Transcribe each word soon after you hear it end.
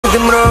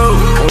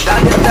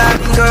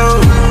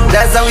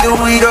That's how we do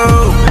it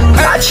all.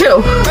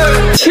 Chill.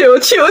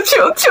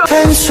 Chill.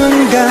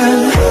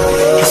 한순간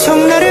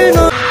계속 나를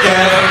놓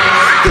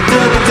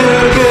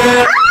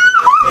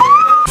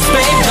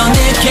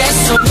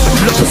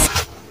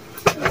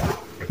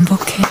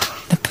행복해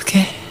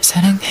나쁘게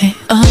사랑해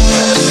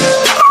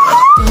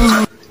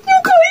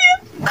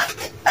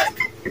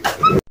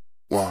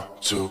One,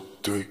 two,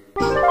 three.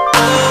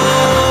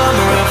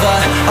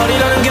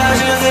 어디로는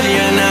가지는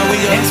느리야 now we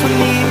go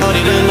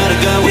어디든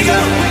날아가 we go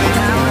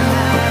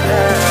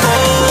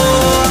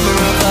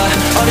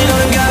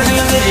어디로는 가지는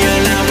느리야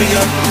now we go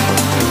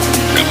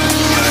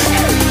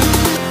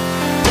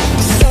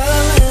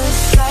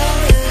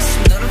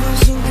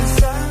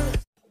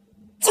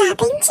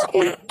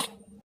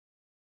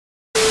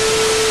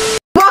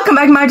Welcome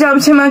back, my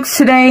job chipmunks.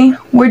 Today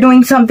we're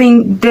doing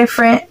something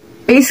different.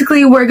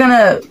 Basically, we're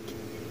gonna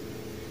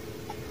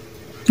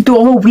do a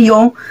whole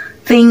wheel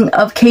thing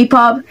of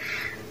K-pop.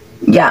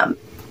 Yeah,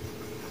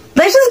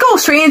 let's just go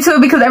straight into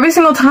it because every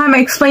single time I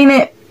explain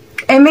it,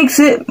 it makes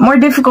it more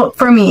difficult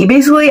for me.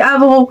 Basically, I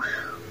have a whole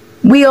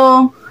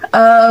wheel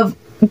of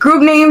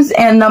group names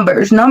and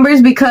numbers.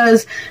 Numbers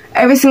because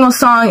every single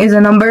song is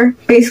a number,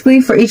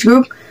 basically, for each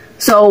group.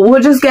 So we'll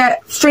just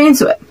get straight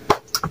into it.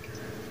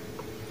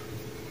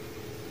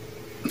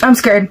 I'm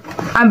scared.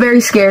 I'm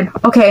very scared.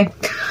 Okay.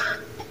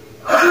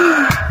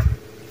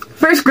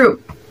 First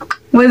group.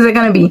 What is it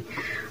gonna be?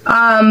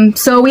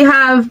 So we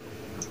have,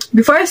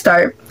 before I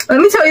start, let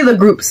me tell you the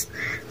groups.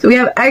 So we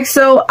have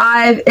EXO,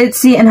 IVE,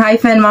 ITZY, and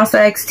Hyphen, Monsta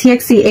X,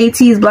 TXT,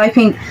 ATEEZ,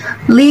 Blackpink,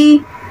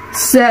 Lee,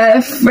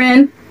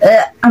 Sefrin,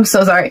 I'm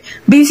so sorry,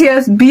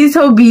 BTS,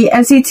 BTOB,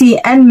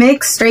 NCT,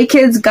 NMIXX, Stray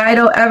Kids,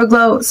 Gaido,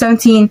 Everglow,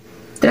 17.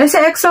 Did I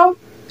say EXO?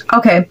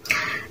 Okay.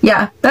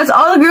 Yeah, that's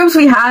all the groups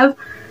we have.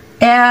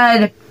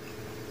 And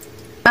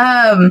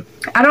I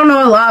don't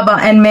know a lot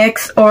about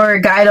NMIXX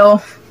or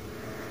Gaido.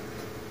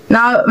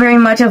 Not very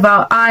much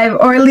about IVE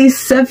or at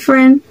least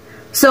Sefrin.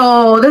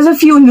 So there's a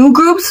few new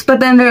groups, but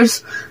then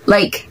there's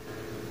like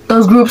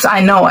those groups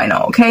I know,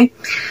 okay?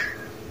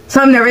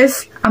 So I'm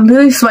nervous. I'm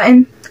really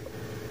sweating.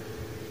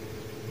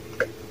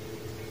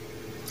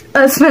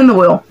 Let's spin the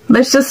wheel.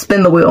 Let's just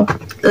spin the wheel.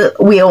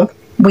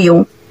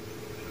 Wheel.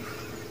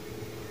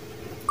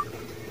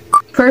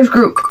 First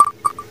group.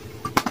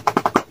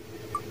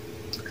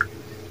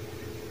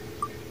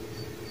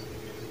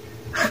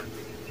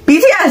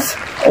 BTS!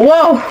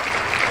 Whoa!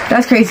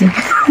 That's crazy.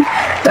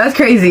 That's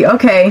crazy.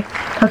 Okay.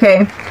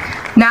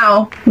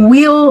 Now,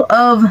 wheel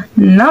of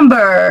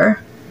number.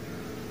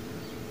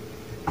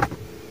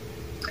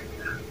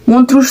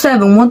 1 through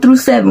 7. 1 through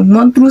 7.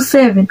 1 through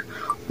 7.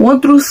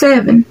 1 through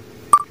 7.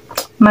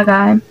 My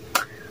God.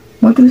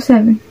 1 through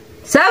 7.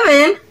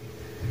 7?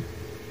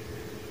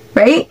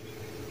 Right?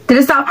 Did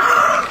it stop?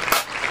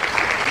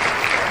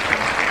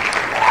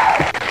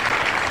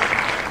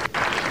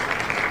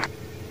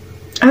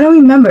 I don't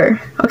remember.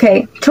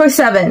 Okay, choice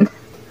 7.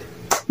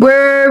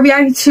 We're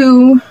reacting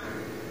to...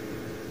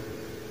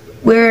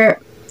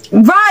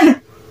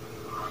 Run!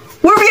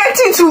 We're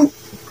reacting to...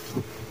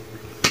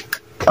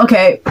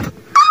 Okay.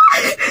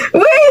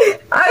 Wait!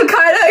 I'm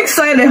kind of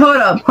excited. Hold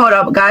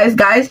up, guys.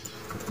 Guys,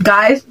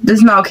 this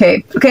is not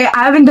okay. Okay,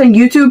 I haven't done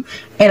YouTube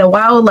in a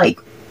while, like,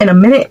 in a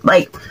minute,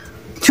 like,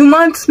 2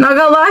 months, not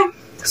gonna lie.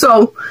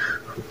 So,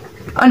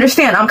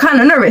 understand, I'm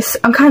kind of nervous.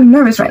 I'm kind of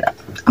nervous right now.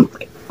 I'm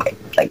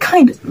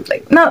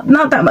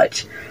not that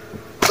much.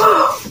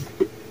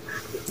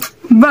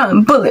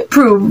 Run,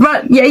 bulletproof,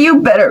 run. Yeah,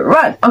 you better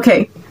run.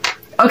 Okay.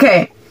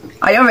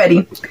 Are y'all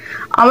ready?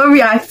 I'm gonna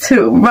react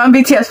to Run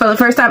BTS for the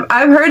first time.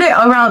 I've heard it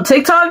around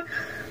TikTok,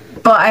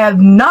 but I have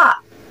not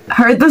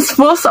heard this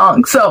full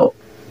song. So,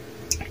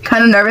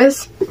 kind of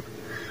nervous.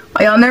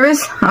 Are y'all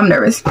nervous? I'm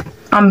nervous.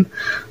 I'm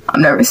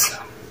nervous.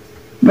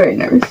 Very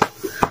nervous.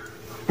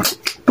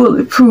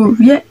 Bulletproof.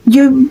 Yeah,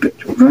 you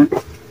better run.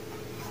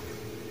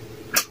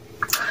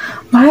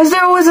 Why is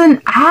there always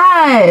an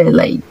ad?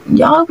 Like,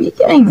 y'all be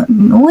getting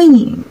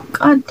annoying.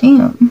 God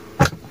damn.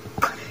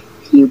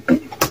 You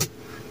better.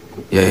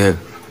 Yeah.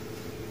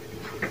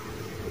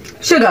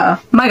 Sugar,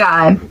 my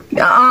God.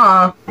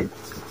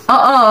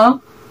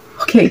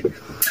 Okay.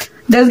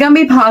 There's gonna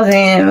be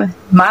pausing.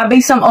 Might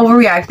be some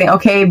overreacting.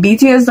 Okay,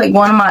 BTS is like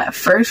one of my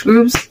first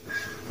groups.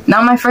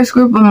 Not my first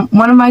group, but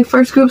one of my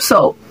first groups.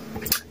 So,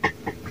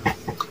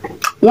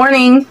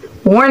 warning.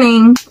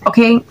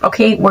 Okay,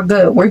 we're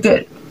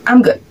good.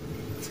 I'm good.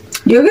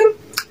 You good?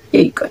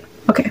 Yeah, you good.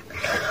 Okay.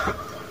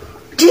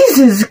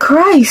 Jesus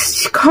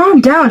Christ. Calm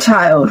down,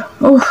 child.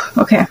 Oh,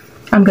 okay.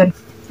 I'm good.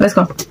 Let's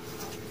go.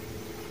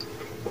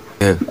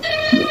 Yeah.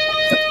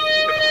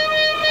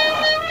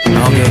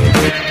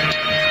 Okay.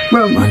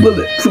 Run,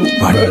 bulletproof.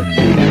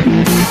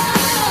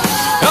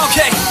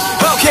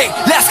 Okay,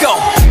 let's go.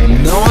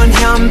 넌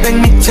한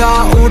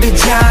 100m 우리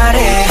자리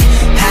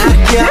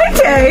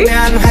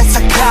합격하면 회사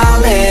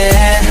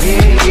갈래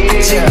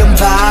지금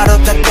바로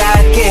다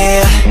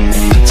갈게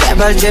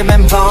제발 제발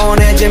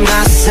보내지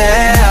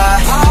마세요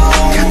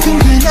같은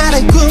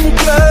그날의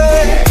꿈꿔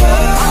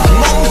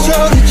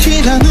목소리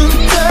치다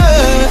눈떠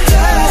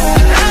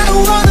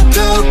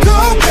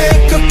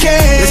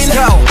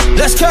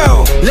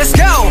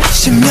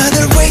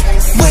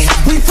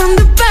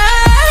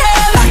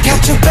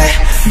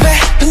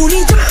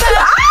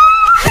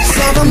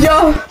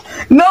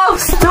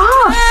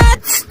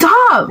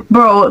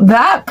Bro,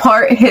 that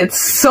part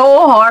hits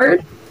so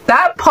hard.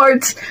 That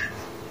part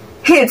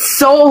hits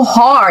so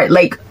hard.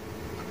 Like,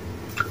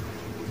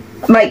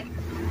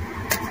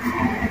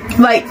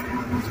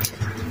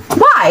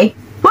 why?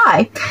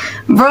 Why?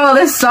 Bro,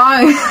 this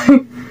song,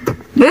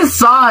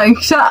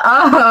 shut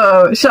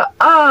up. It's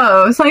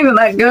not even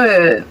that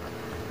good.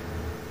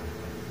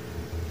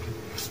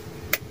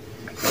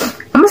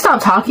 I'm gonna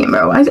stop talking,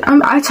 bro.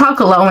 I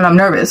talk a lot when I'm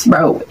nervous,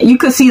 bro. You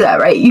could see that,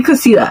 right? You could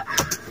see that.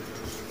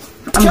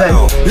 I'm good.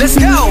 Let's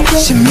go.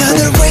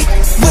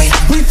 wait,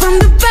 we from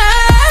the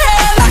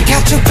bottom. I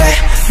got your back,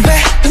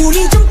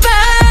 우리 좀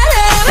빠져.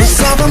 Let's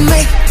have a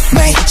make,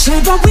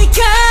 제발 we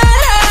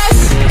got us.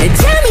 And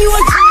tell me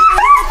what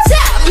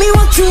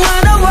you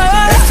wanna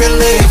work. If you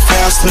live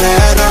fast,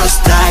 let us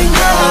die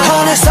young.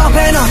 Honest up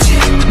energy,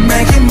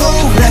 make it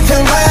move left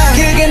and right.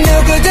 그게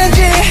누구든지,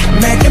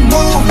 make it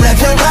move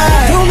left and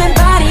right. Human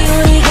body,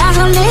 우리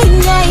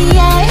가솔린, yeah,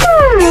 yeah.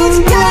 It's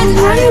good,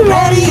 are you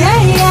ready,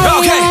 yeah, yeah.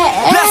 Okay,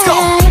 let's go.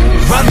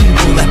 Run,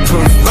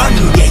 bulletproof, run,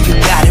 yeah, you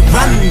got it.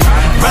 Run,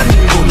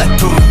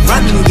 bulletproof,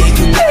 run, yeah,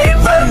 you got it.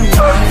 Run,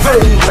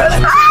 bulletproof,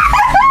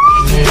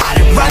 you got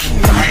it. Run,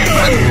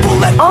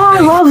 bulletproof. Oh, I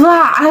love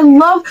that.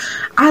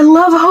 I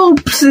love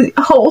Hope's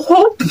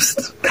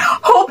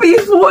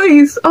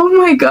voice. Oh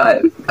my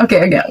god. Okay,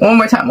 again, one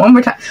more time.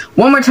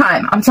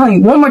 I'm telling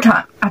you, one more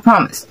time. I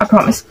promise.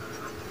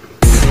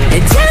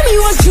 And tell me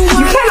what you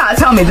You cannot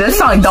tell me this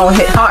song don't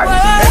hit hard.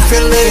 If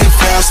you live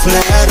fast,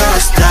 let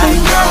us die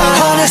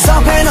young. Honest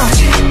up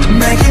energy,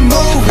 make it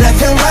move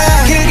left and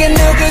right. 그게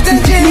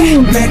누구든지,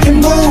 make it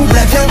move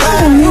left and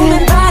right.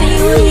 Human body,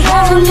 우리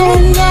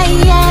가솔린, yeah,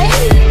 yeah.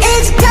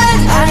 It's good,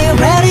 are you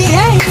ready,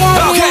 yeah,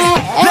 yeah. Okay,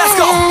 let's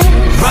go.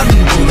 Run,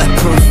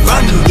 bulletproof,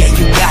 run, yeah,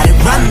 you got it.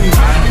 Run,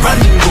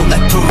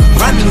 bulletproof,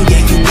 run,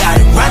 yeah, you got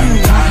it. Run,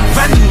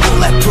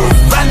 bulletproof,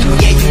 run,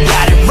 yeah, you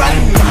got it. Run,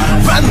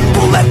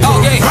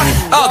 bulletproof, run.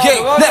 Okay,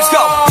 let's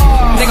go.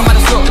 내가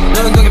말했어,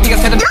 너는 거기 비가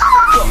새던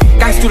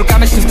강수를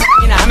까면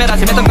신스이나 하면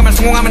아침 했던 감을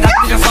성공하면 다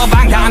뒤져서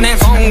방탄의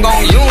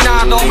성공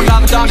유나도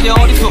몰라도 저기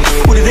어디서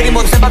우리들이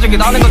모두 세빠지게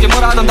나는 거지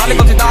뭐라던 달린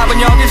거지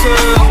답은 여기서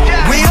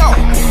We don't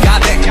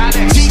got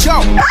that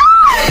지쳐.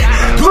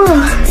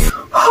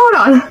 Hold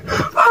on.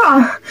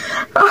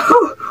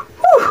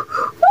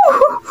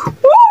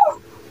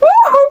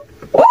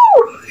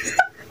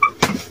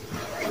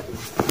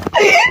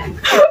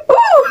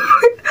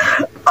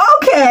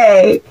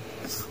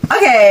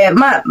 Okay,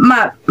 my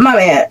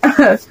man.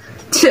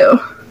 Chill.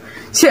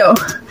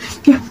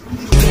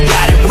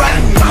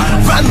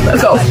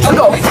 Let's go.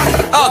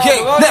 Okay,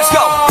 let's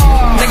go.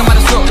 내가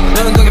말했어,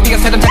 너는 거기 비가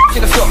새던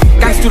작지였어.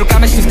 강수를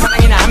까면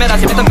신스이나 하면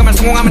아침 했던 감을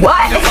성공하면 다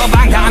뒤져서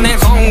방탄의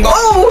성공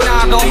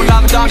유나도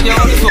몰라도 저기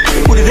어디서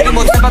우리들이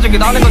모두 세빠지게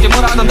나는 거지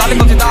뭐라던 달린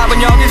거지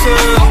답은 여기서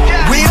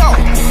We don't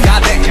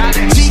got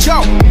that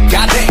지쳐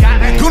got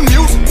that good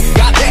news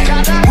got that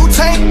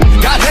Wu-Tang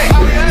got that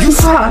You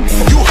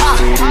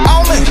hot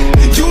all in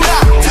you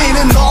not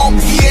뛰는 놈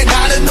위에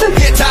나는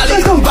높게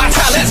달리는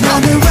바타 Let's go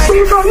We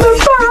from the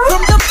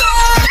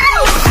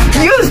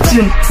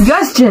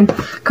Justin,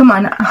 come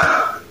on.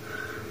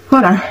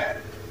 Hold on.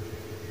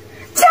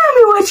 Tell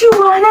me what you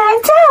wanna.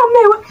 Tell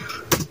me what.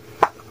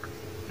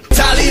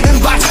 달리는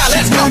바타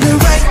Let's go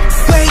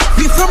Wait,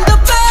 we from the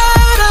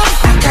bottom.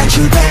 I got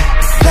you back,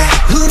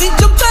 우린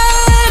좀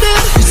빠져.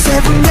 It's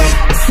every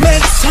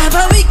make,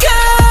 잡아 we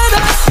got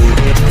us.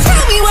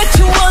 Tell me what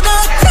you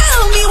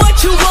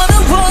wanna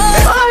want.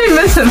 I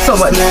miss him so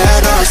much.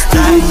 Let us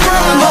die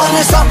young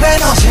Honest up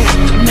energy,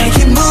 make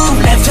it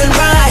move left and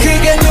right.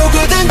 그게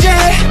누구든지,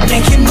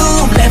 make it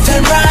move left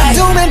and right.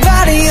 Human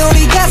body,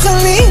 우리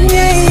가솔린,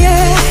 yeah,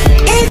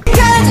 yeah. It's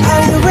good,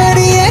 are you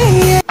ready, yeah,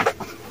 yeah.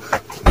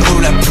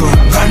 Bulletproof,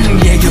 run,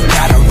 yeah, you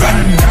gotta run,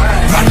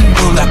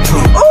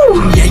 bulletproof, Ooh.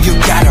 yeah, you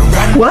gotta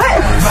run, What?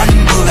 Run,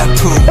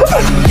 bulletproof,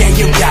 run, yeah,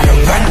 you gotta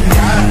run,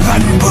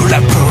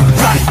 bulletproof,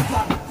 run.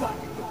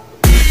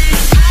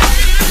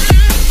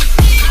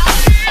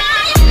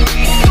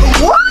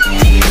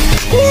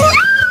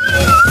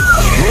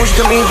 Push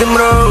the rhythm,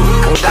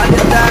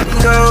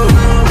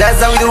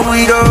 that's how we do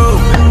it,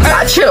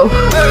 Ah, chill.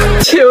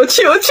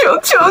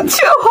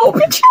 Hope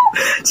you chill.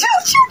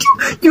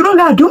 You don't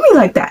gotta do me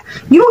like that.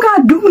 You don't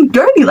gotta do me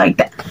dirty like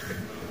that.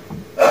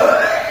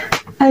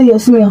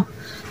 Adios mio.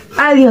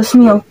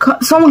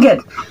 Someone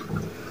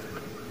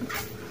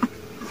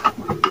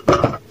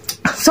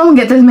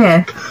get this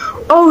man.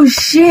 Oh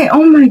shit.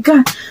 Oh my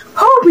god.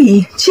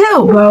 Hobie,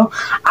 chill, bro.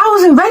 I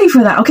wasn't ready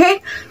for that,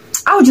 okay?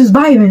 I was just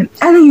vibing,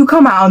 and then you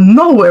come out of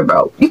nowhere,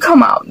 bro. You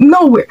come out of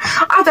nowhere.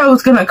 I thought I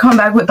was gonna come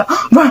back with the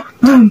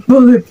run,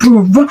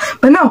 bulletproof, run.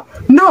 But no,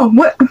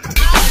 what?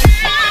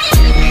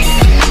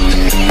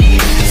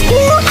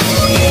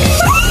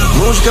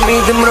 Push the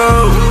rhythm,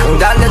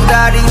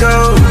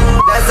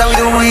 that's how we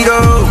do it,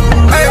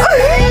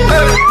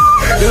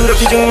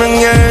 그렇게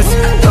증명했어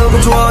너무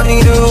좋아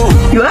니도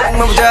You what?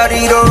 맘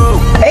자리로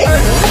Hey?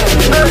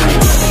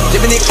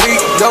 living it free,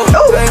 yo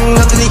땡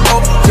남들이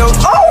yo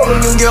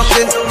능력된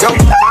yo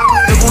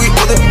누구이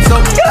모든 so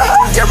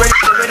get ready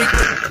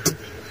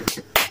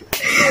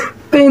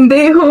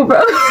pendejo,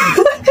 bro.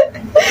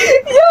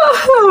 Yo.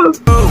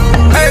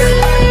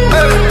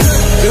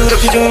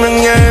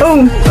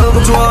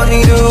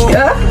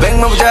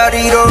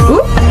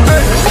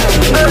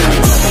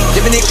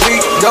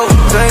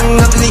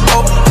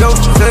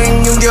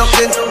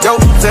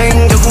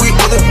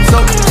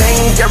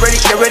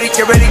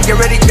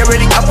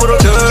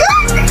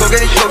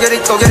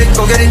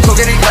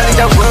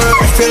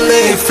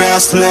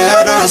 Fast,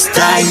 let us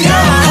die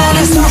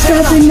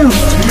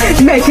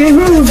Make it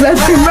move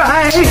left and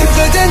right.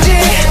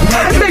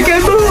 Make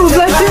it move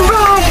left and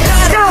right.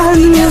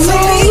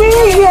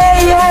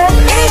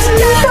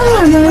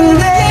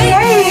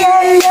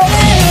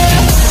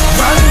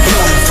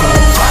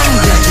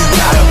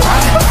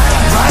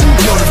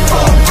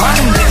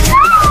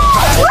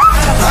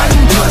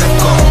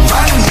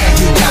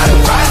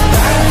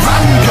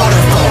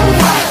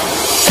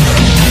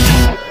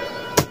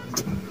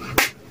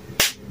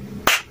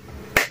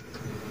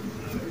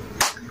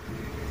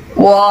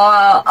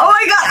 Wow. Oh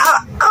my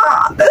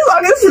god. This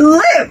song is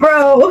lit,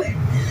 bro.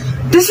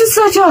 This is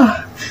such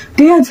a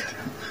dance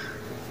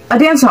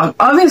song,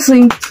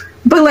 obviously.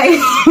 But like,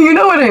 you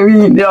know what I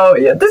mean, yo.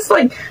 Yeah, this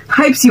like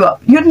hypes you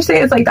up. You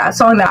understand? It's like that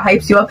song that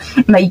hypes you up,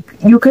 and like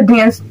you could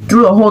dance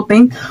through the whole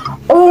thing.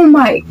 Oh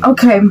my.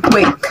 Okay,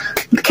 wait.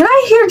 Can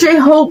I hear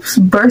J-Hope's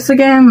verse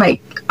again?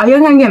 Like, are you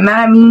gonna get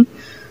mad at me?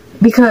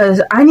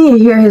 Because I need to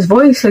hear his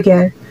voice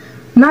again.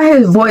 Not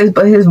his voice,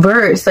 but his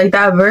verse. Like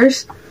that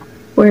verse.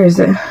 Where is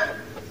it?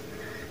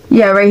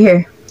 Yeah, right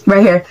here.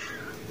 Right here.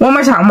 One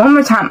more time.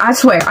 I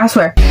swear.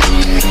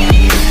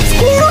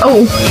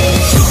 Oh.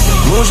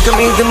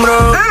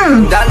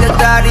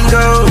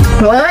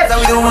 What?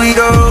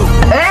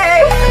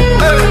 Hey.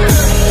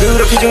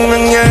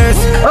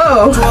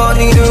 Oh.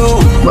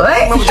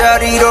 What?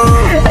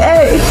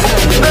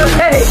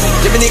 Hey.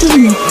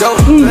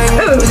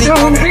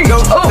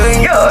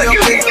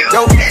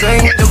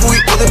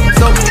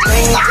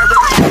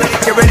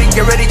 Get ready.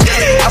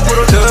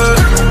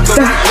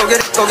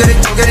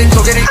 Go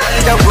get it.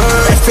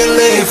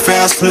 Feeling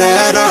fast,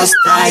 let us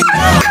die.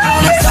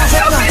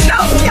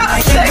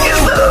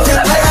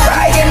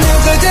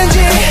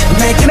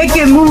 Make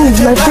it move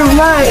left and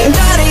right.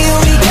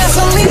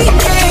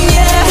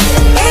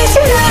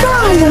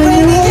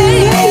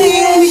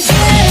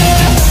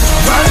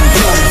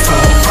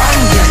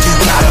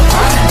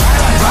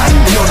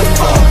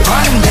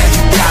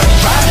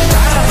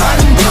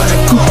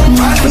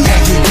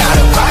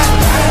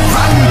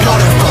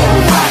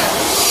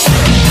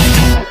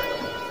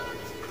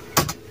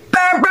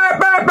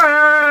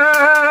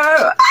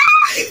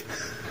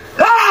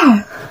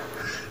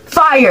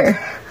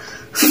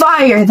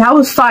 Fire. That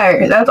was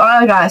fire. That's all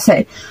I gotta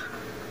say.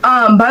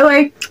 By the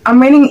way,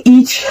 I'm rating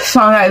each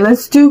song I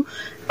listen to,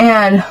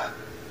 and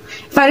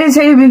if I didn't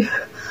say it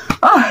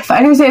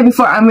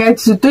before, I'm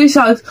reacting to 3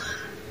 songs,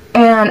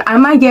 and I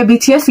might get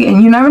BTS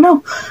again. You never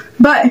know.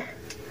 But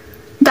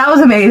that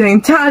was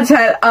amazing. 10 out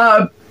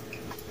of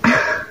 10.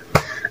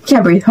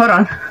 Can't breathe. Hold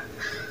on.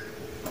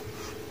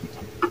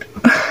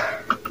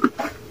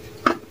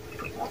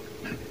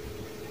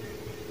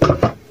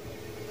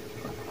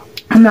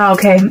 I'm not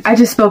okay. I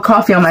just spilled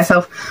coffee on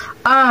myself.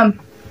 Run,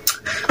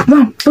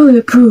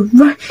 bulletproof,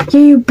 run. Yeah,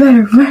 you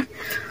better run.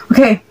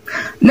 Okay,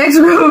 next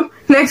group.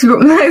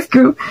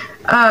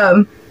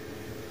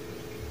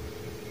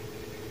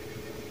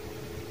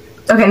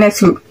 Okay, next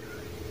group.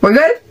 We're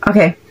good?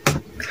 Okay.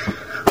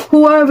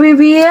 Who are we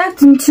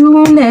reacting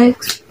to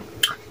next?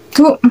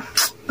 Spin.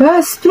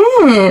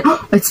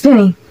 It's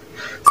spinning.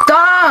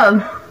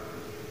 Stop.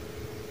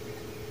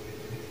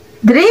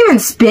 Did it even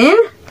spin?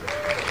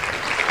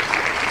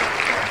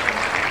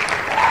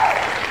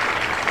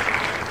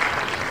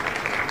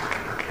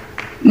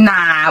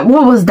 Nah,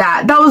 what was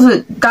that? That was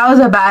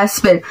a bad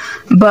spin.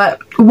 But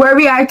we're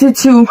reacted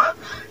to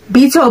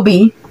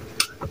BTOB.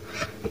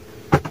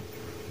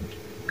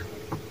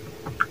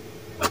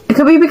 It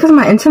could be because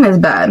my internet is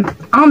bad.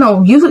 I don't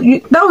know.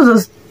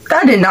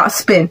 That did not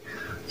spin.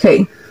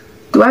 Okay,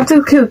 do I have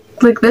to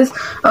click this?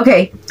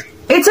 Okay,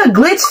 it's a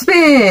glitch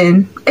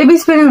spin. It be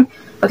spinning.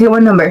 Okay,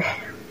 what number?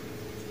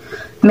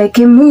 Make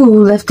it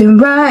move left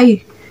and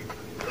right.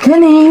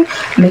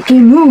 Make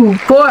it move.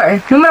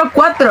 4. Número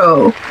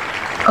 4.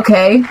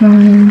 Okay,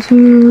 1,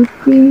 2,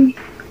 3,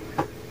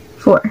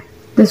 4.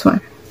 This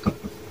one.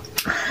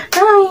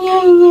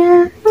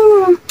 Yeah.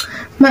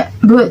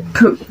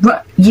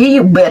 But yeah,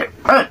 you better.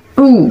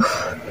 Ooh.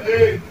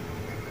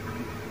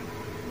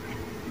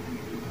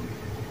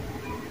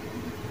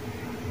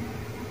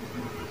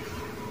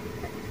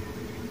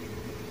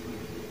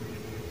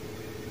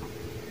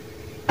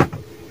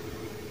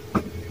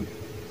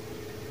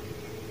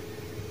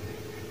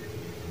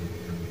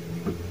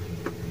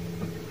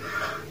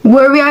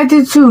 We're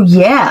reacted to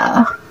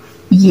Yeah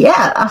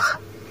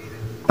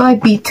by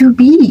BTOB.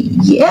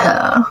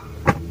 Yeah,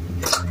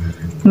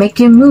 make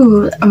it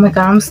move. Oh my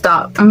god, I'm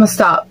gonna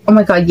stop. Oh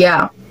my god,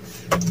 yeah,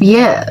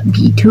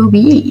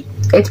 BTOB.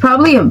 It's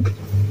probably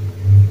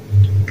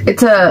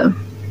it's a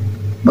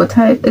what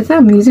type? Is that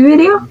a music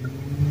video?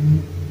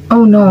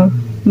 Oh no,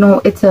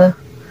 it's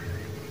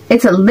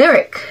It's a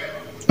lyric.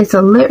 It's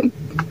a lyric.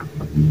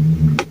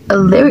 A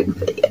lyric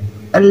video.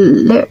 A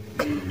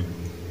lyric.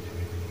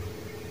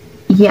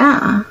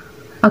 Yeah.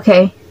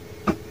 Okay.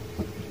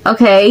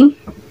 Okay.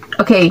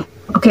 Okay.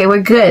 Okay,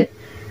 we're good.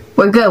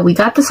 We're good. We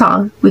got the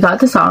song. We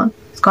got the song.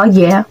 It's called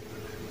Yeah.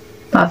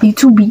 By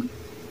BTOB.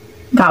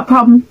 Got a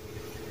problem?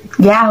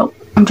 Yeah.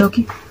 I'm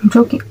joking. I'm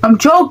joking. I'm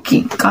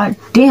joking. God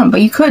damn.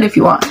 But you could if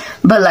you want.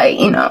 But like,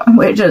 you know,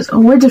 we're just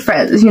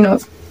friends, you know.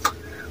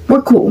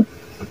 We're cool.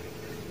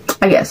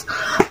 I guess.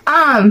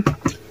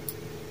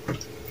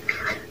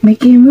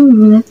 Make it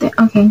move.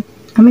 Okay.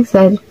 I'm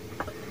excited.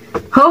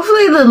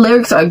 Hopefully the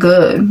lyrics are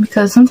good,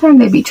 because sometimes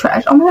they be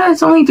trash. Oh my god,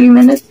 it's only 3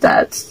 minutes.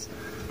 That's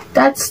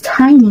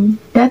tiny.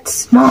 That's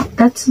small.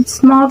 That's a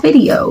small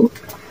video.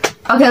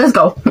 Okay, let's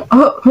go.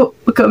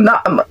 Okay, I'm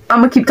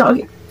gonna keep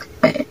talking.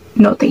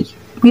 No, thank you.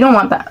 We don't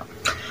want that.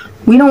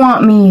 We don't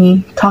want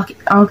me talking.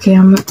 Okay,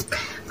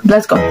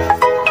 let's go.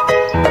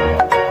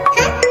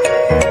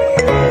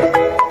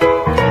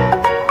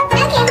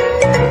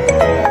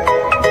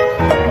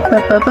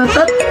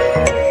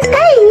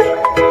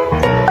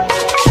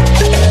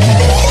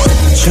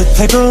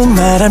 좋다고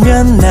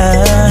말하면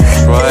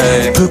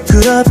난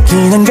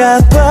부끄럽긴 한가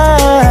봐.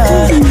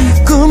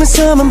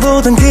 꿈에서만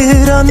보던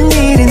그런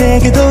일이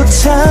내게도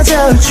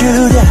찾아올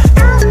줄이야.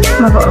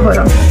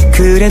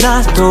 그래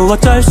나도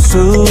어쩔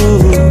수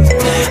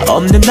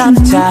없는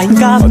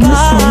남자인가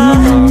봐.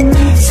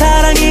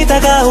 사랑이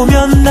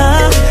다가오면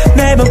나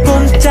매번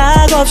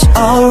꼼짝없이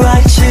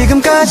alright.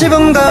 지금까지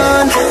본 건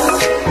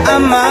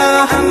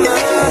아마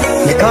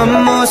네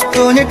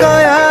겉모습뿐일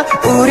거야.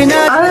 우린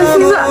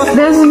아주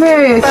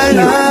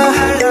빨라.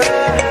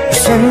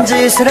 무슨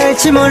짓을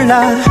할지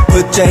몰라.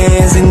 Put your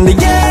hands in the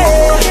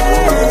air.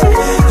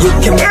 You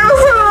can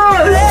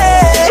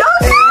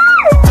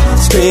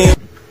scream.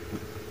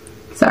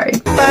 Sorry.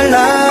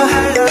 빨라.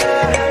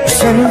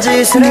 무슨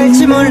짓을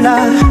할지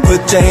몰라.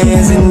 Put your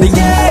hands in the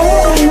air.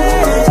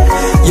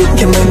 You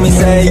can make me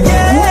say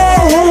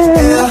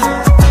yeah.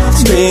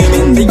 Scream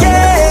in the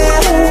air.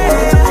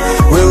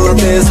 We'll rock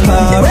this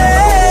party.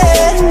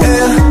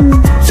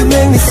 You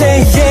make me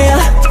say yeah.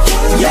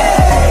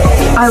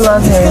 I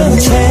love him.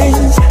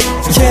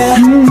 Yeah.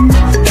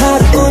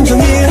 하루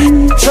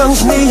온종일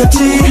정신이 없지.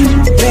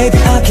 Baby,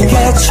 I can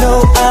get you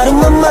out of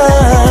my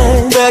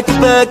mind. Back,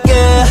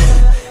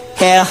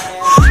 yeah.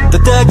 또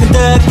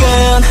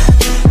뜨끈뜨끈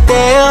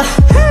때려.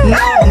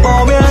 나만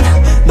보면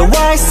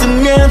너와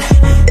있으면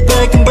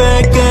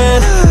불끈불끈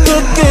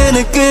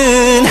후끈후끈.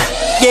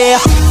 Yeah.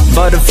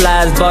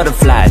 Butterflies,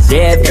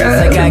 yeah.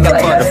 생각가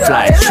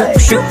butterflies.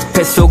 슉슉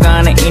뱃속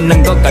안에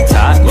있는 것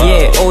같아.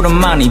 Yeah,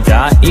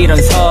 오랜만이다.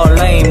 이런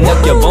설레임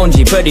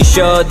느껴본지 pretty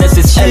sure this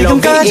is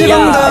지금까지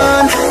본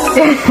건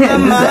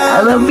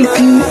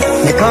LOBT.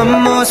 내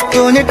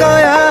겉모습뿐일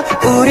거야.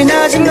 우린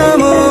아직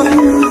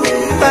너무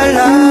빨라.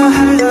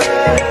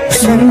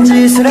 무슨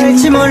짓을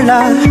할지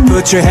몰라.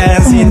 Put your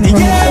hands in the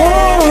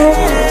air.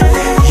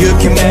 You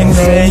can make me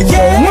say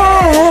yeah.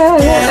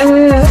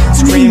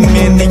 Scream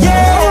in the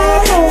air.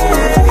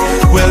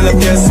 We'll love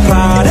this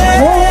party.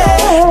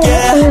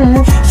 Yeah.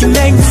 You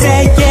make me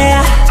say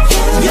yeah.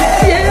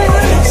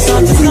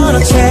 Something's gonna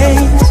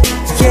change.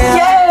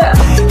 Yeah.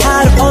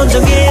 하루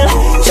온종일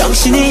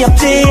정신이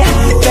없지.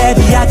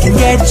 Baby, I can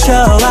get you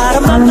out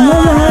of my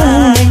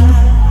mind.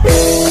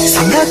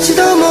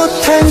 생각지도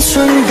못한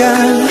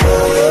순간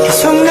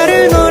계속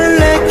나를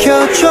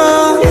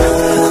놀래켜줘.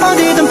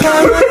 어디든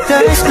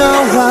paradise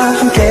너와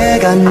함께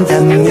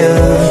간다면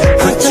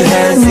Put your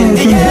hands in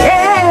the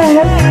air.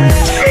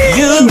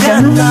 You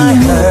got my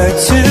heart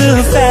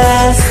too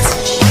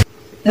fast.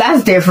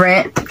 That's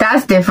different.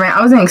 That's different.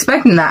 I wasn't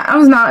expecting that. I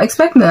was not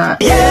expecting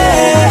that.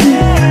 Yeah.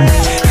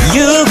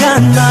 You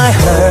got my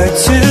heart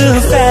too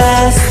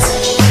fast.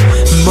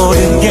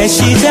 모든 게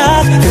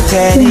시작될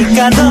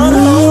테니까 don't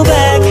hold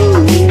back.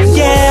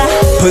 Yeah.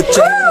 Put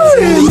your hands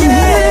in the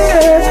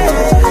air.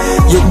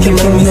 You can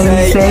make me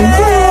say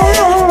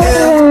yeah.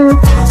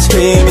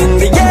 Scream in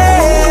the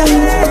air.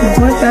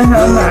 What the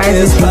hell am I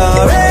this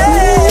party?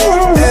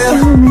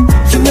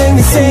 You make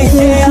me say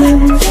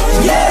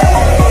yeah.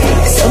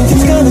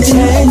 Something's gonna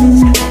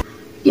change.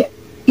 Yeah.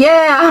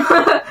 Yeah.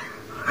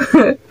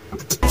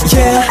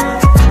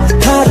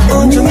 하루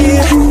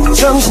온종일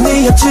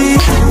정신이 없지.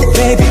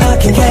 Baby, I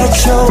can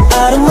get you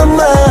out of my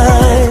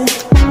mind.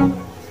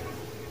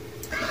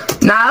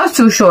 Nah, that's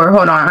too short.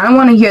 Hold on. I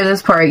want to hear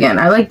this part again.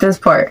 I like this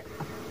part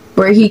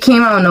where he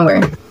came out of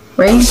nowhere.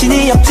 Right?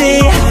 정신이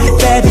없지.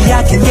 Baby,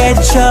 I can get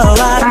you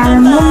out of my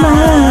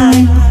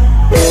mind.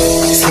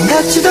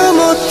 생각지도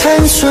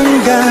못한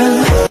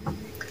순간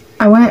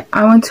I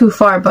went too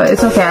far, but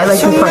it's okay. I like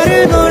this part.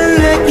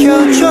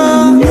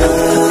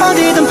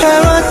 어디든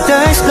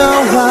paradise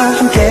너와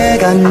함께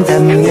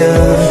간다면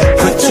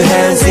Put your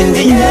hands in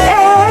the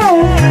air.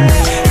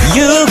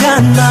 You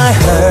got my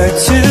heart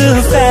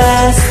too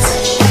fast.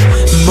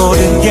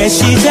 모든 게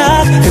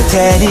시작될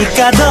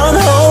테니까 don't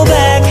hold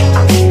back.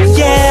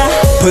 Yeah.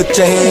 Put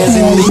your hands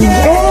in the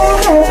air.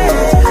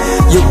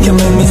 You can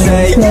make me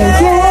say yeah.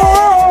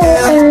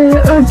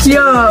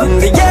 귀여워. In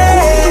the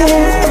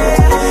air.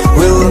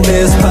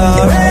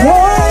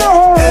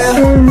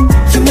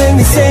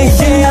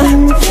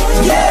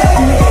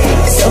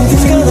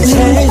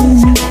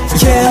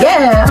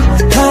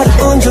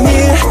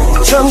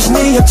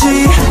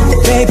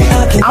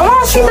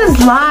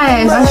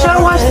 should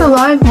have watched the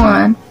live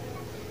one.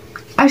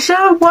 I should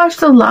have watched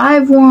the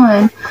live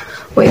one.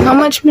 Wait, how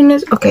much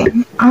minutes? Okay.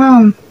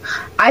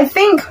 I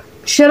think,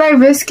 should I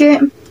risk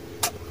it?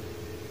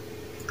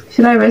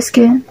 Should I risk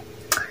it?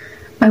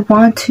 I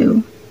want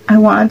to. I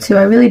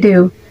really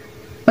do.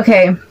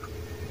 Okay.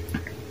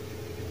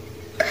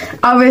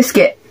 I'll risk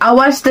it. I'll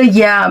watch the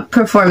Yeah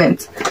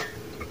performance.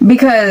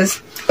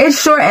 Because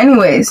it's short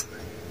anyways.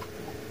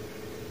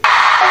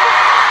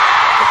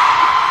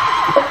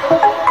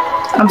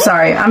 I'm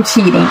sorry. I'm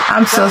cheating.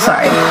 I'm so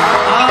sorry.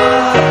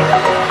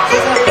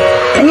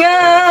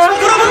 Yeah.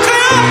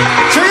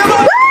 Woo!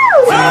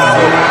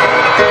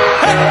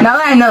 Now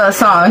that I know the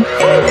song.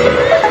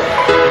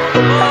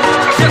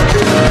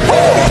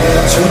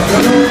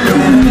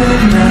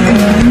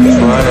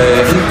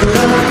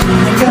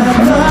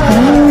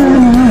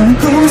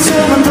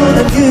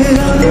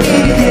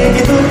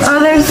 Oh,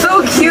 they're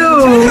so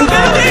cute.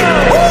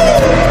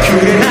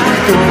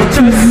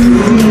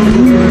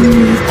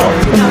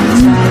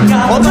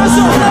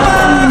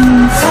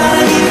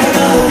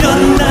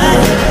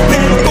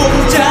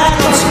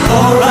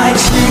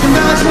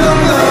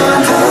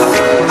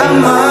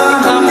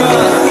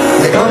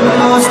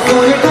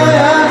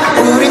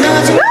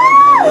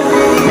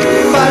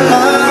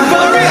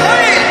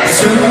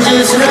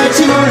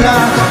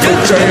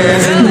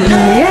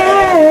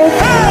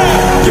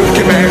 You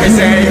can make me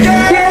say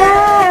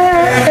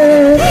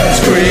yeah,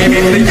 scream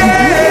in the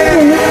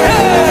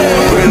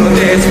yeah, will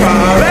this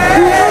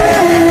parade?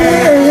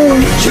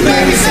 You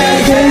make me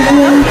say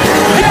yeah.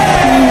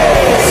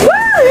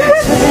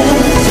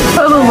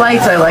 Oh, the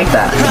lights, I like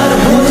that.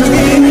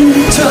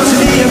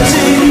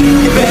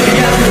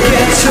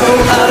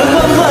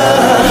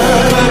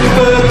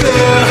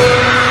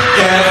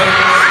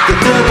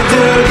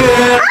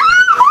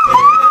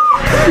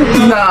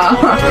 Nah,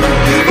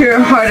 pure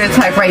heart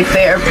attack right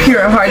there.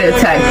 Pure heart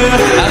attack.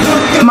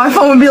 My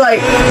phone would be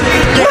like,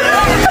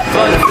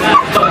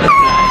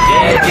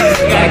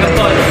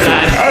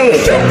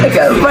 hey, like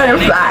a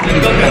butterfly.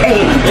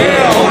 Hey.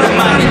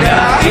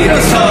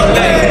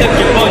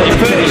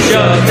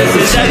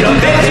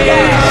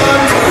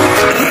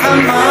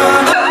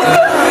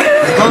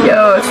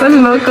 Yo,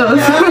 son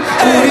locos.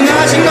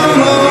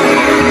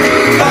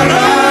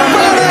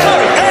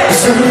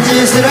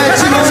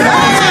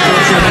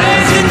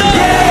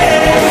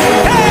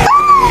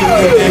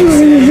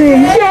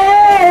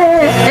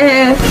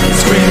 Yeah.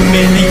 scream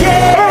in the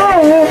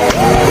air.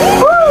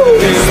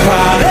 This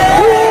party.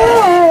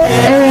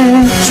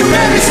 You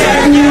make me say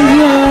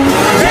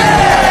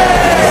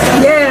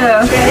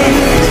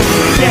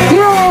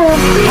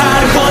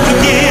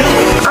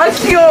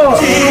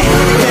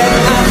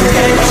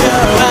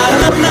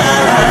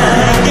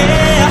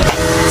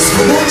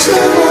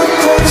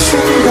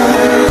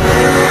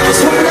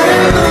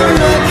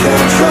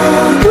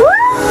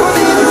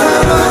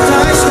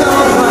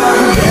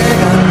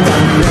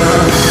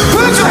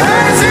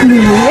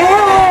Yeah.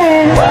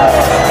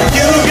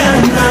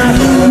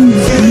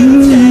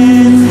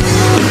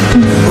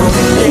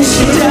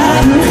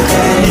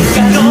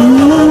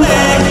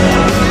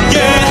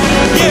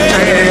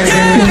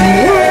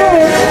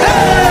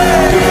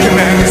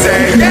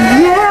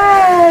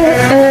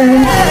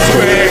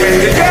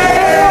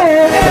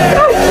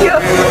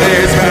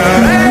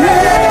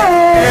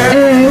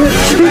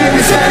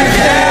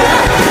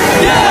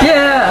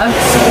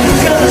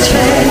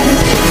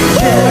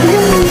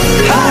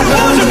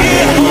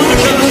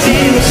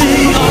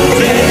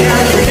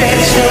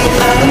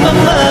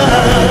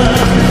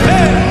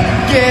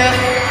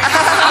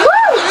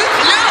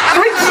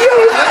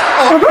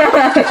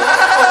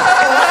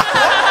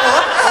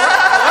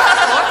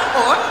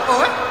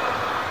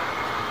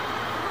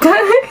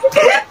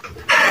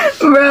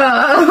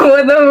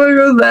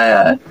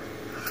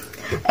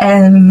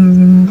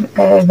 And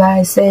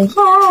everybody say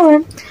yeah,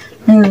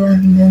 and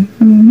then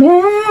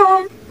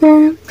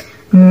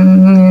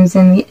it's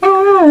in the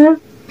air.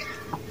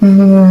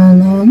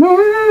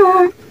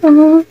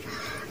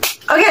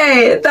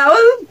 Okay, that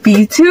was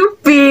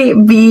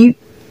B2B.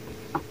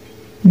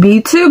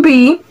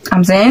 B2B.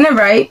 I'm saying it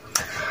right.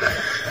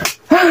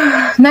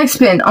 Next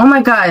spin. Oh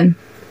my god.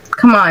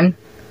 Come on.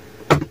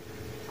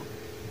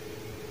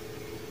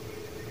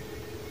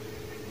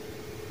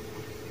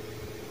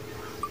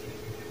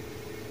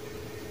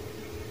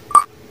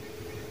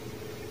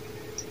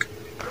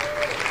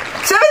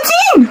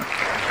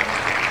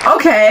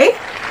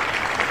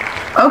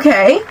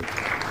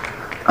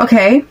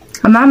 Okay,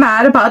 I'm not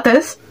mad about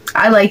this.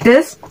 I like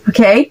this.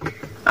 Okay,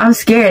 I'm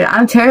scared.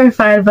 I'm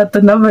terrified about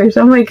the numbers.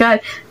 Oh my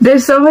god,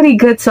 there's so many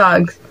good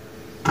songs.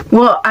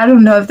 Well, I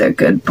don't know if they're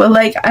good, but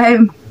like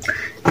I'm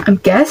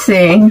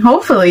guessing.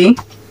 Hopefully.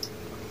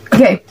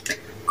 Okay,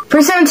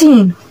 for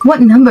 17,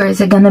 what number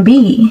is it gonna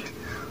be?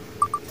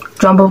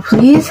 Drumble,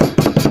 please.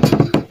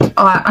 Oh,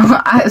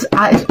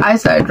 I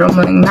started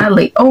drumming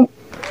madly. Oh,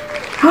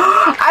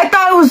 I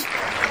thought it was.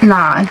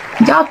 Nah,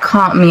 y'all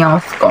caught me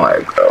off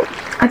guard, bro.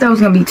 I thought it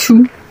was gonna be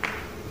 2.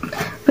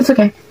 But it's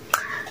okay.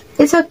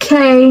 It's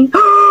okay.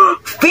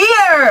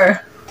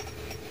 Fear!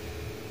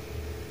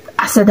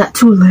 I said that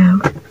too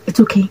loud. It's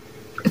okay.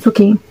 It's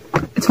okay.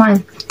 It's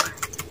fine.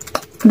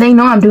 They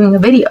know I'm doing a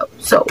video,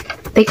 so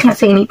they can't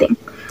say anything.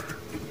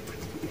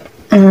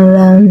 Put it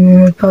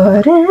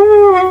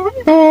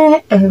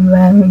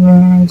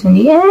in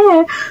the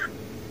air.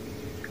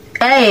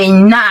 Hey,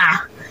 nah.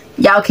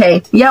 Yeah,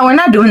 okay. Yeah, we're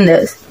not doing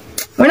this.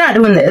 We're not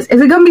doing this.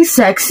 Is it gonna be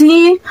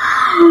sexy?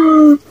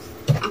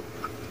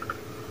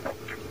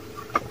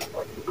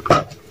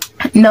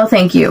 No,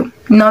 thank you.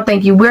 No,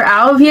 thank you. We're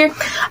out of here.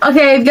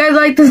 Okay, if you guys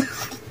like this.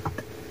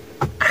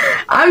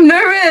 I'm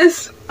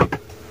nervous.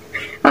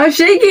 I'm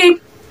shaking.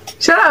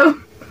 Shut up.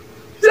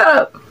 Shut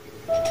up.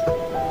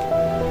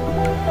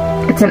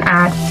 It's an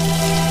ad.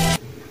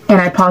 And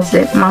I paused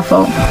it. My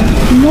fault.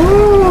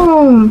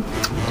 No.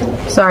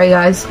 Sorry,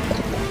 guys.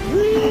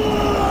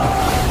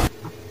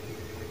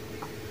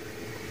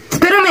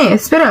 Spit on me.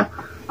 Spit up.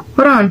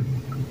 Hold on.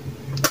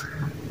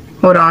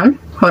 Hold on.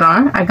 Hold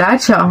on. I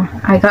got y'all.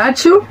 I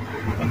got you.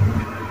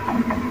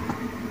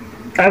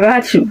 I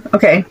got you.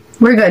 Okay.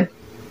 We're good.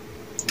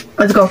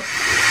 Let's go.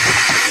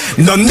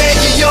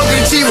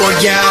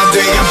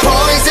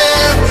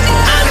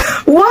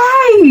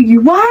 Why?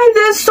 Why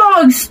this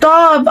song?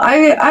 Stop.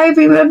 I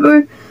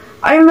remember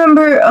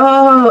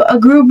a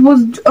group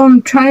was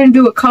trying to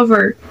do a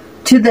cover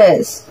to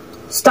this.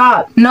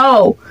 Stop.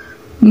 No.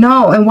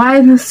 No. And why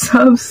is the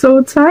sub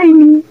so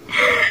tiny?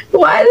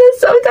 Why is the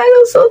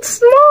subtitle so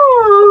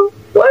small?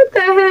 What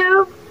the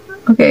hell?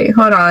 Okay,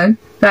 hold on.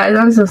 Guys,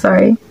 I'm so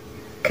sorry.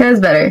 Okay,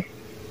 that's better.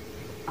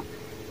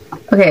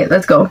 Okay,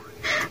 let's go.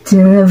 To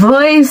the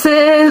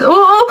voices.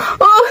 Oh,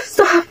 oh,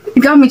 stop.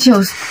 It got me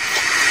chills.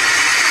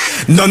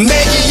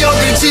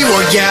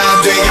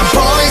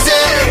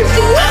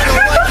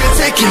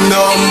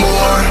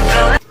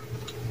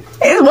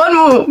 It's one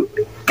move.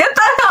 Get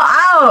the hell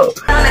out.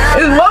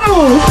 It's one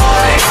move.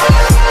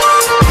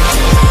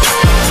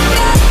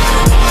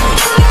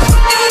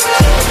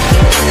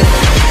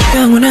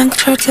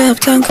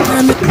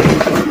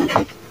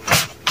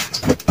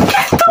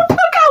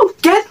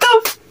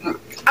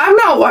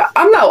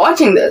 I'm not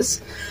watching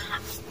this.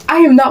 I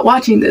am not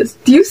watching this.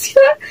 Do you see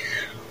that?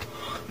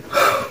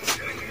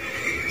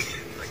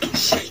 Fucking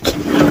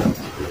shaking.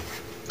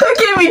 That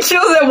gave me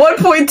chills at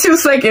 1.2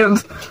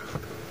 seconds.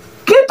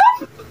 Get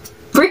the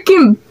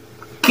freaking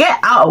get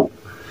out.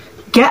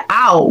 Get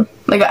out.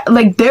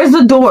 Like there's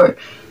the door.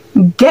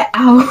 Get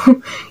out.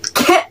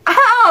 Get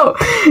out.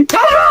 Get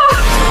out.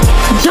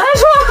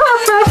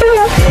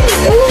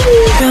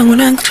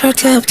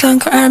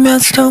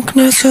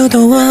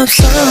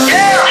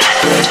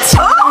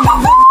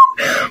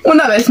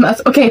 Una vez más.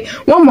 Okay,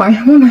 one more.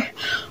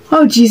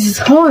 Oh Jesus,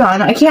 hold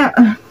on. I can't.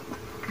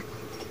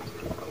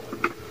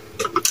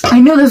 I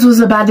knew this was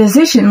a bad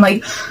decision.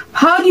 Like,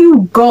 how do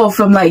you go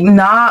from like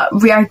not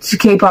react to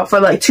K-pop for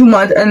like 2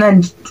 months and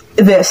then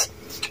this?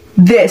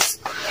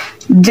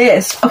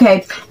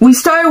 Okay, we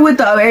started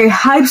with a very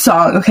hype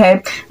song.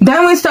 Okay,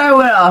 then we started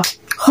with a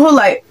whole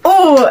like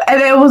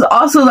and it was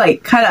also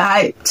like kind of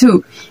hype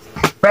too,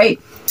 right?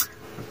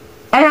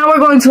 And now we're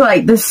going to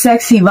like the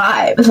sexy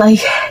vibe. It's like,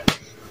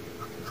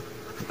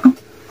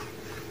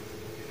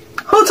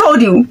 who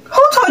told you?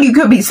 Who told you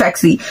could be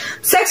sexy?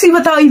 Sexy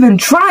without even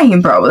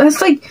trying, bro.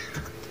 That's a witch.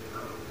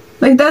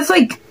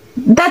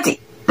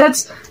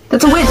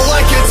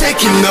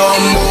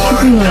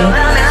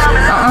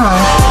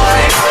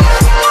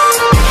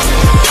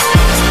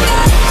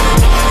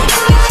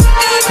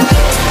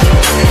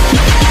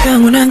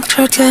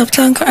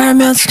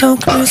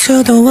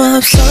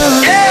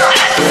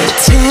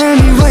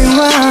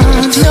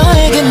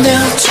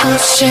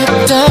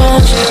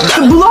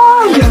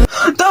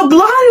 The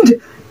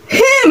blonde.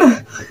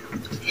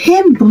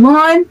 Him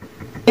blonde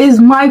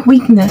is my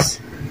weakness.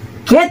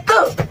 Get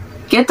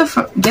the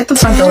front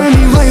door.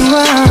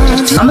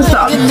 I'ma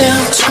stop.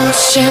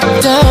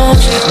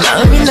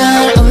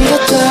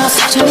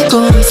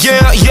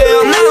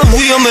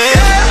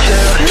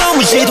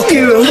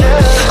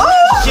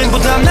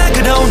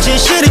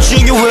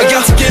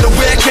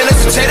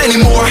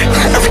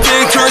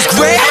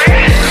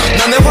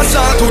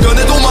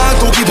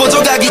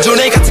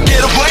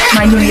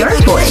 My New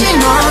York boy.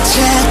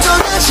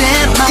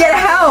 Get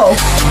help.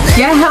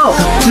 Get help.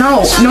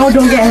 No,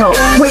 don't get help.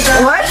 Wait,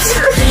 what?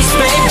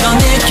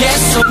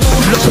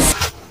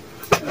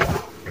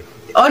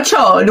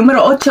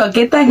 Número 8.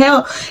 Get the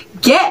hell.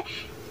 Get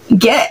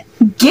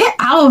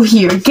out of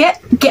here.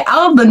 Get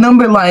out of the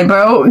number line,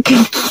 bro. Get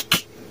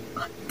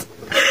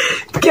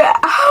out.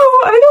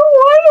 I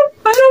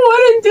don't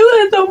want to do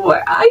it no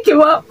more. I give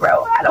up,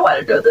 bro. I don't want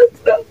to do this.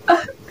 No.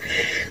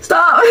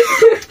 Stop.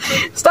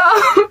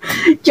 Stop.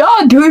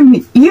 Y'all doing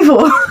me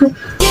evil. I'm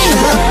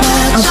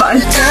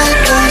fine.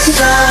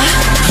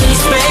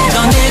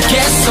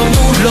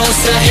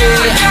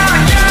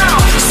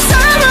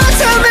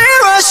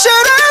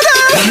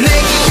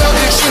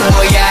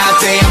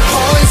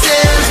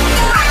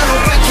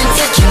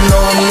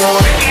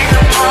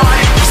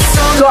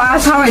 So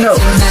that's how I know.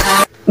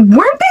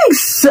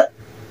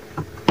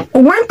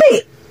 Weren't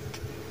they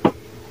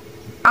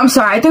I'm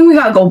sorry, I think we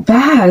gotta go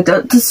back.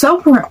 The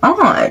subs were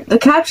on. The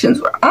captions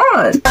were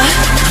on.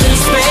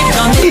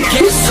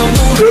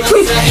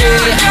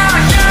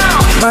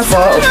 My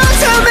fault.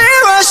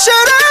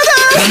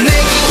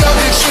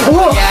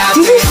 Oh,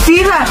 did you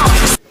see that?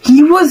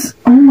 He was,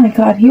 oh my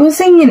god, he was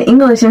saying in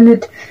English and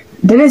it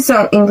didn't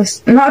sound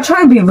English. I'm not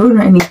trying to be rude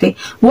or anything.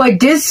 Well, it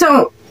did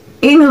sound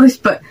English,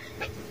 but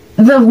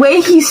the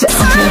way he said,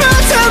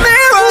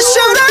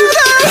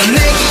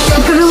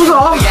 because it was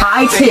all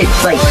high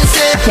pitched. Like,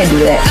 I can't do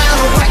that.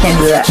 I can't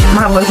do that.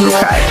 My voice will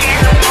cry.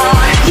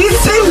 He's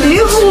been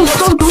beautiful.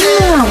 Stop doing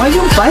that. Why are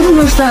you biting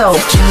yourself?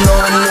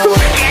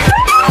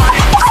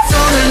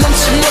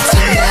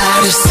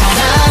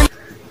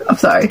 I'm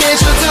sorry.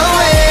 That's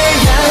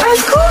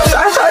cool.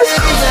 I thought it's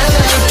cool.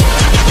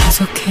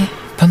 계속해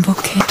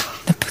반복해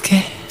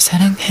나쁘게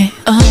사랑해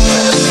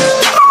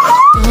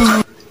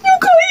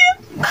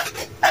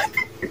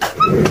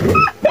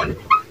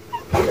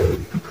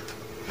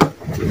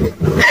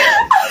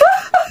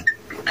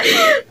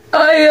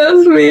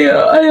Yes, me.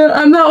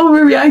 I'm not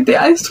overreacting.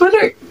 I swear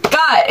to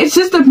God, it's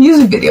just the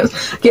music videos.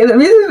 Okay, the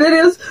music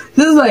videos,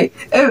 this is like,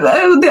 if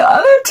the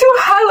other two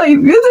had like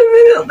music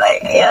videos,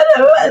 like,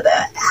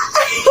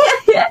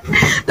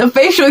 the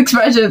facial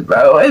expressions,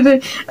 bro. And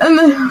then,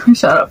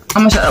 shut up.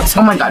 I'm gonna shut up.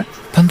 Oh my God.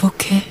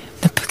 반복해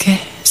나쁘게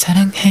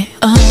사랑해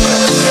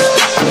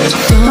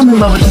I'm in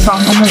love with the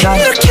song. Oh my God.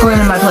 Go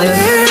in my playlist.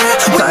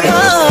 I'm sorry.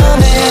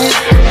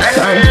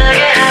 Sorry. Sorry.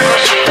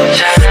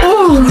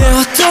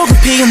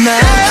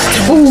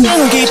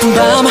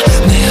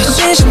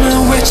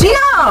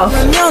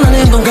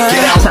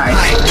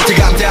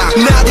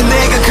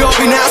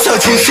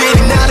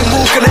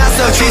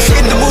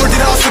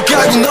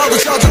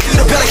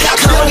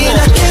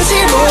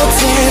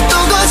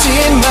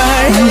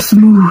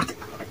 Smooth.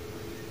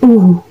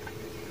 Ooh.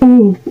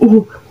 Ooh.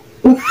 Ooh.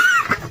 Ooh.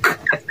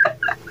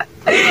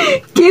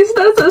 ¿Qué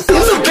estás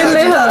haciendo,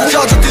 pendeja?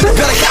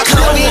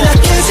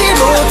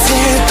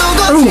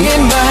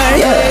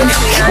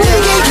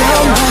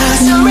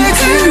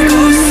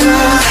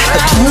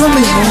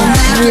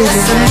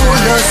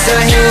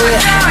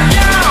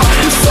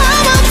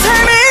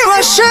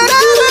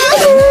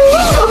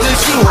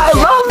 I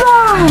love that.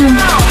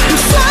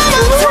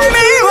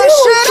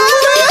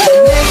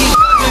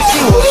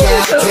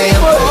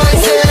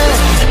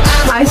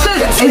 I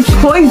said it's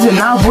poison,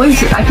 not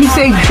voices. I keep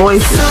saying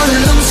voices.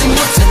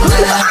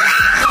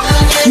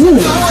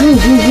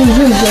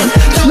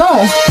 No.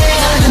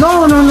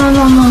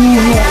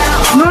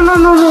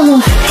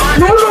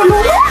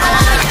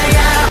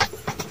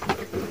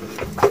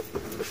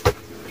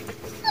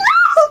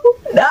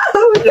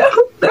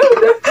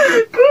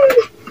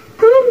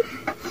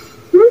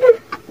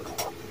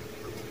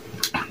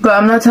 But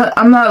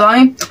I'm not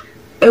lying.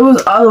 It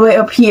was all the way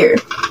up here.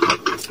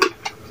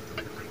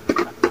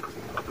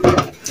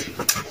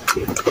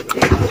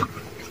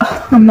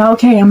 I'm not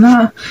okay. I'm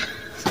not.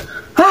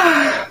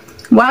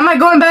 Why am I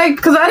going back?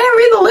 Because I didn't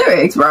read the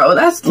lyrics, bro.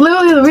 That's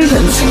literally the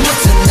reason.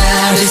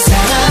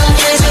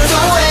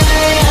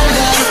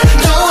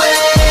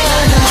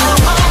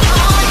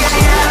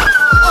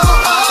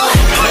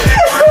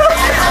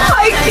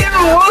 I can't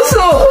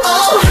also.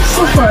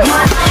 So funny.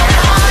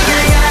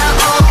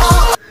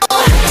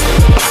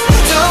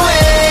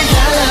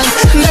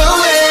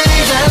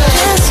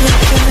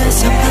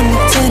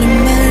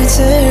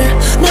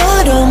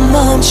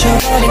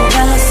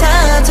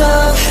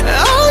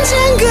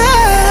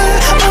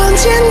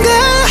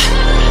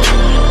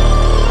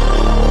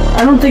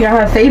 I don't think I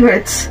have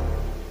favorites.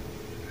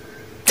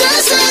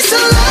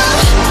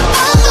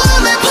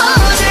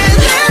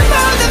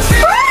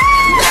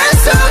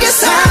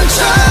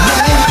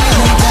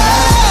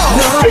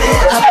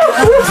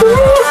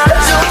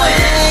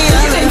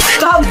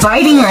 Stop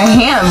biting your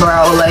hand,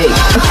 bro. Like,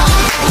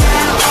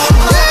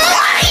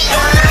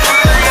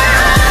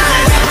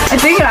 I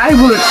think I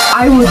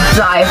would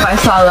die if I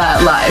saw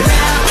that live.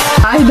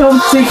 I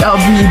don't think I'll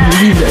be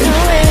breathing.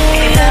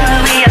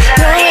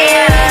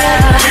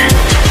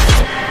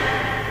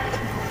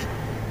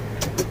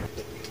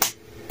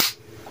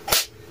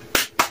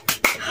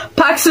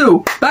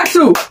 Baksu.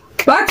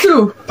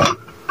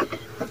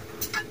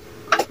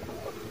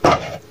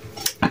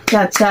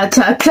 Cha cha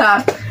cha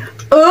cha.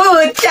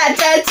 Ooh, cha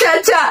cha cha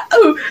cha.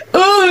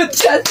 Ooh,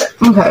 cha cha.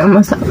 Okay, I'm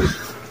gonna stop.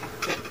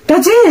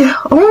 That's it.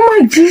 Oh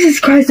my Jesus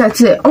Christ,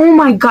 that's it. Oh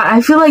my God,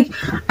 I feel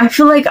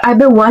like I've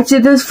been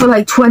watching this for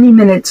like 20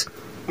 minutes.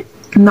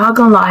 Not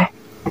gonna lie.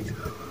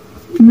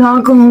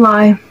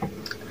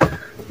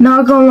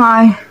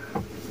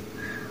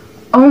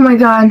 Oh my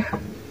God.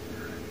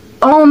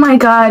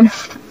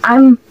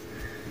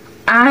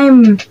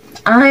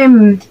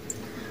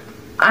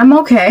 I'm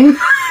okay.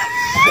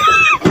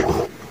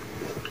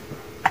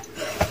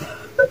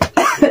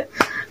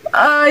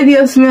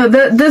 Dios mío,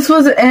 this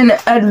was an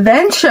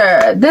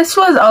adventure. This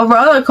was a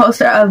roller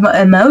coaster of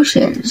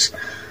emotions.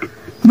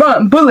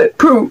 Run,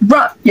 bulletproof,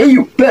 run. Yeah,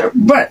 you better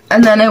run.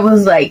 And then it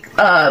was like,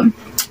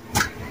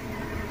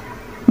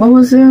 what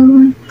was the other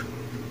one?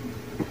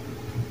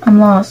 I'm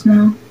lost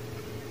now.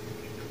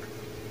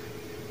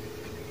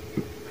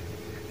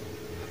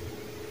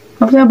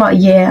 Something about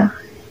yeah.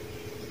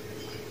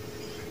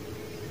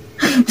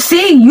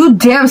 See, you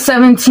damn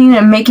 17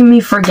 and making me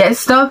forget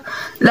stuff.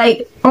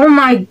 Like, oh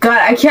my god,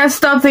 I can't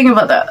stop thinking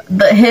about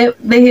the hip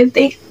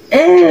thing.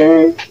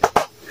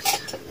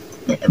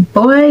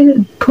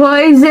 Boy,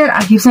 poison.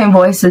 I keep saying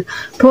voices.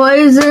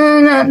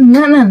 Poison. And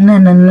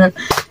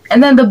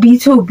then the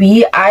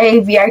BTOB,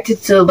 I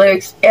reacted to the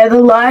lyrics and the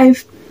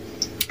live.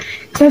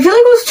 Cause I feel like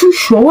it was too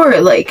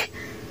short. Like,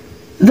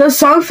 the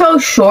song fell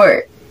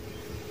short,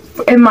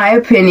 in my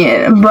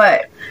opinion.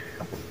 But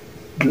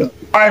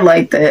I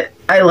liked it.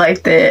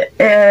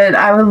 And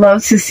I would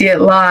love to see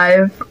it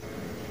live.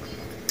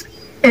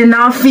 And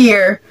not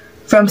Fear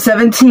from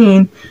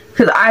 17.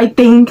 Because I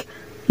think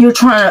you're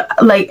trying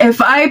to, like,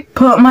 if I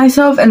put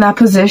myself in that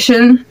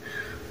position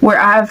where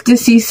I have to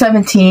see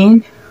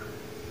 17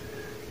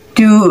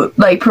 do,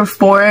 like,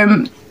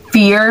 perform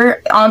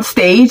Fear on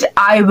stage,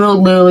 I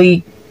will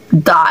literally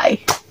die.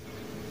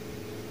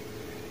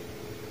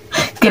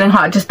 It's getting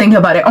hot just thinking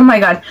about it. Oh my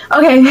god.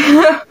 Okay.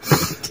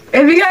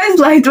 If you guys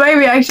liked my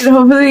reaction,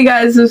 hopefully you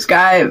guys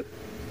subscribe,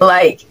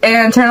 like,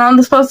 and turn on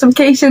the post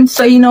notifications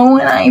so you know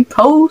when I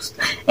post.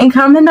 And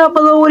comment down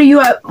below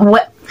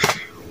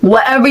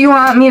whatever you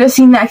want me to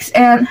see next.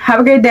 And have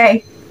a great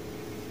day.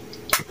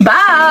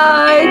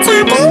 Bye.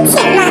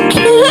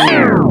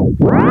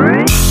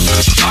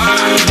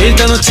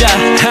 일단 웃자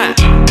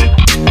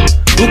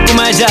웃고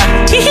말자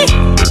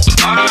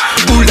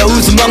울다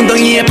웃음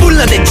엉덩이에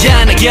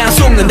불러대잖아 그냥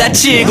속는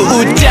다치고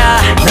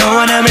웃자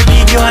너와 남을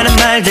비교하는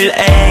말들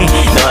에이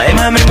너의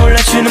맘을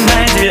몰라주는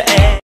말들 에이